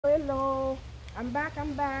hello. I'm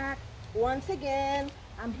back. Once again,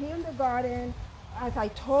 I'm here in the garden. As I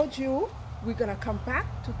told you, we're gonna come back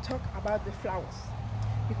to talk about the flowers.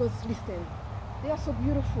 Because listen, they are so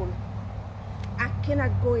beautiful. I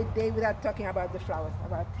cannot go a day without talking about the flowers,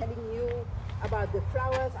 about telling you about the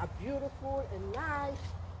flowers are beautiful and nice.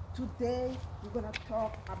 Today, we're gonna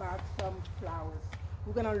talk about some flowers.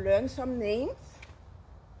 We're gonna learn some names.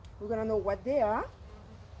 We're gonna know what they are.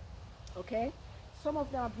 Okay? Some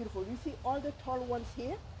of them are beautiful. You see all the tall ones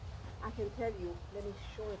here? I can tell you, let me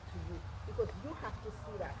show it to you because you have to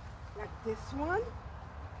see that. Like this one,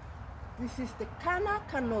 this is the Canna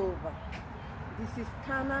Canova. This is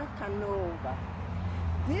Canna Canova.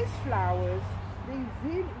 These flowers, they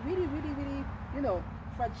really, you know,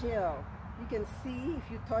 fragile. You can see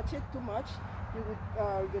if you touch it too much, you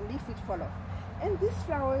would, the leaf would fall off. And these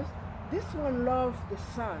flowers, this one loves the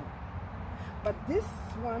sun. But this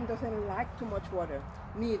one doesn't like too much water,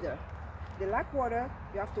 neither. They like water,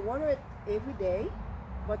 you have to water it every day,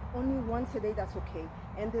 but only once a day, that's okay.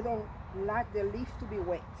 And they don't like the leaf to be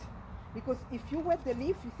wet. Because if you wet the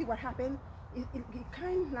leaf, you see what happens? It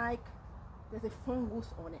kind of like, there's a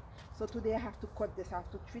fungus on it. So today I have to cut this, I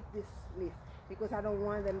have to treat this leaf because I don't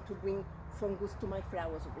want them to bring fungus to my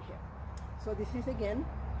flowers over here. So this is again,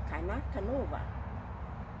 Canna Canova.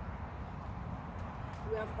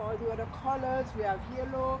 We have all the other colors. We have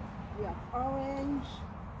yellow, we have orange,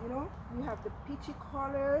 you know, we have the peachy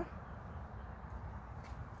color.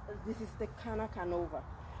 This is the Canna Canova.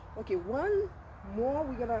 Okay, one more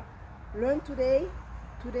we're gonna learn today.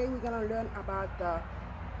 Today we're gonna learn about the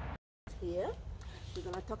here. We're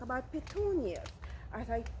gonna talk about petunias. As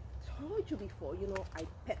I told you before, you know, I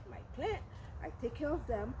pet my plant, I take care of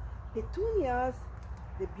them. Petunias,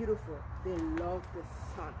 they're beautiful. They love the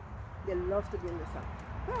sun. They love to be in the sun.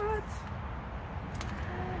 But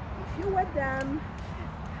if you wet them,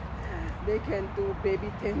 they can do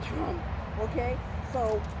baby tantrum. Okay?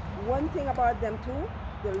 So one thing about them too,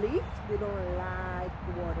 the leaves, they don't like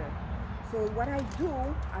water. So what I do,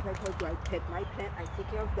 as I told you, I pet my plant, I take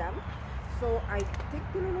care of them. So I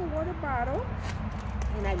take the little water bottle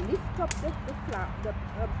and I lift up the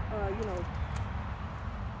you know,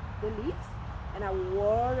 the leaves, and I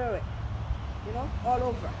water it, you know, all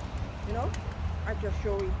over. You know, I just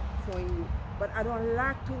showing you, but I don't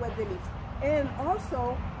like to wet the leaves. And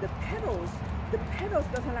also the petals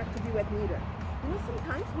doesn't like to be wet neither. You know,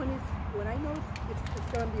 sometimes when I know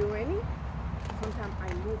it's gonna be raining, sometimes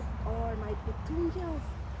I move all my petunias.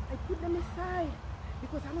 I put them aside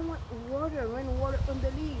because I don't want rain water on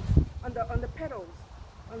the leaves, on the petals,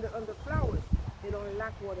 on the flowers. They don't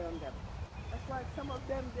like water on them. That's why some of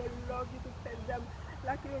them, they love you to pet them.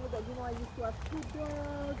 Like a little dog, you know, I used to have 2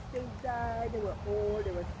 dogs, they died, they were old, they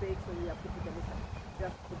were sick, so you have to put them aside,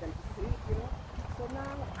 just put them to sleep, you know. So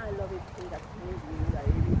now I love everything that's moving,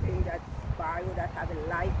 everything that's bio, that has a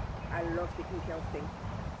life. I love taking care of things.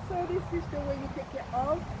 So this is the way you take care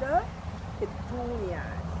of the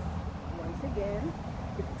petunias. Once again,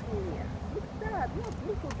 petunias. Look at that, what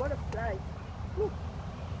beautiful butterflies. Look,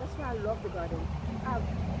 that's why I love the garden. I have,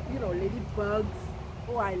 you know, ladybugs.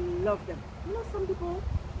 Oh, I love them. You know, some people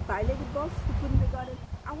buy ladybugs to put in the garden.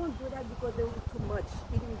 I won't do that because they will be too much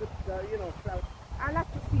eating the you know, flowers. I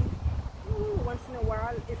like to see once in a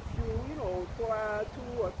while if you know, throw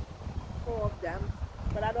 2 or 4 of them,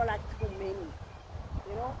 but I don't like too many,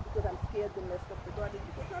 you know, because I'm scared to mess up the garden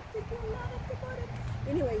because I'm taking a lot of the garden.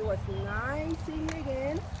 Anyway, it was nice seeing you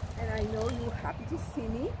again, and I know you're happy to see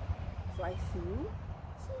me, so I see you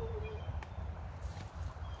soon.